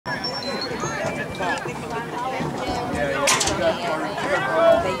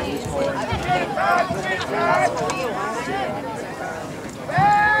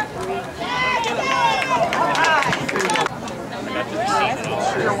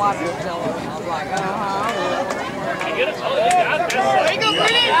wife was telling me. I was like, Get it. Oh, they got this. There you go,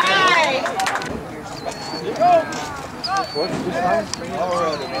 Braeden. What's this time?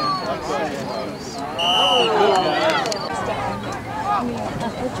 Alright, man.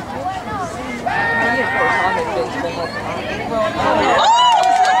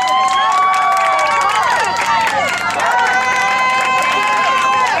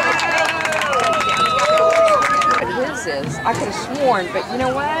 His is. I could have sworn, but you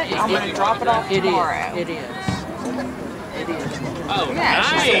know what? I'm going to drop it off tomorrow. It is. Oh, yeah,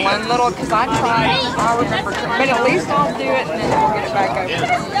 it's nice. just one little, because I tried, I remember, but at least I'll do it and then we'll get it back over.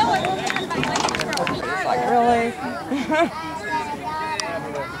 It's like, really?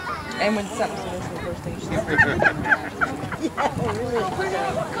 And when something's missing, the first thing you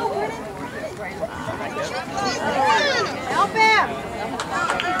help him!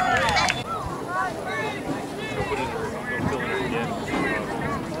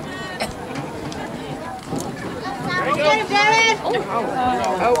 Get him, Devin! Oh.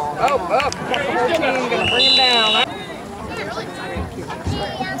 Got the whole team gonna bring him down.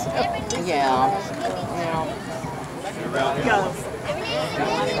 Yeah. Go.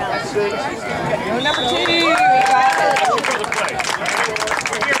 Go number 2. We got it.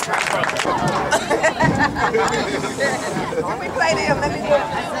 Let me play them. Let me do it.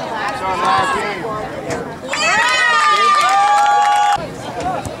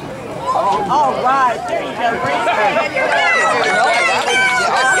 All right, there you go.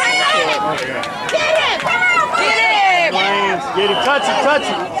 Get him, touch him.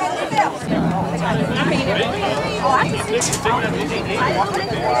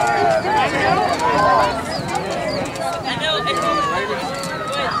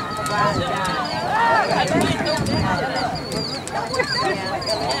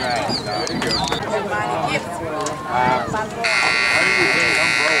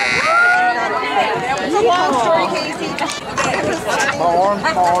 That was a long story, Casey. My arm's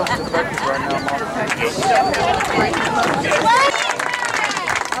falling to breakfast right now,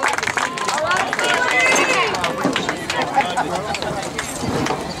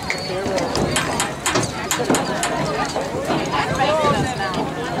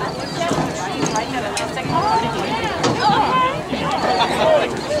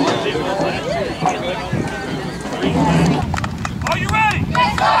 Are you ready?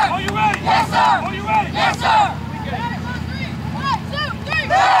 Yes, sir. Are you ready? Yes, sir. Are you ready? Yes, sir. 1, 2, 3,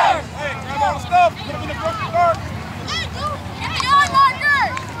 4. Hey, grab all the stuff. Put them in the grocery cart. Get it on, Marker.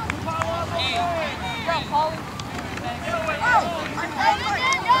 Go, Colin.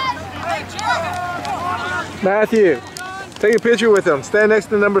 Matthew, take a picture with him. Stand next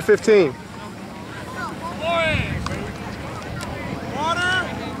to number 15.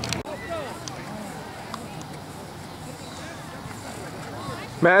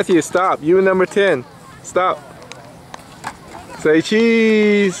 Matthew, stop. You and number 10. Stop. Say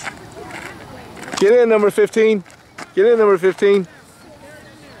cheese. Get in, number 15. Get in, number 15.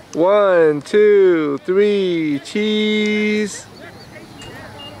 1, 2, 3, cheese.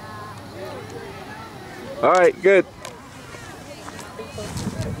 All right, good.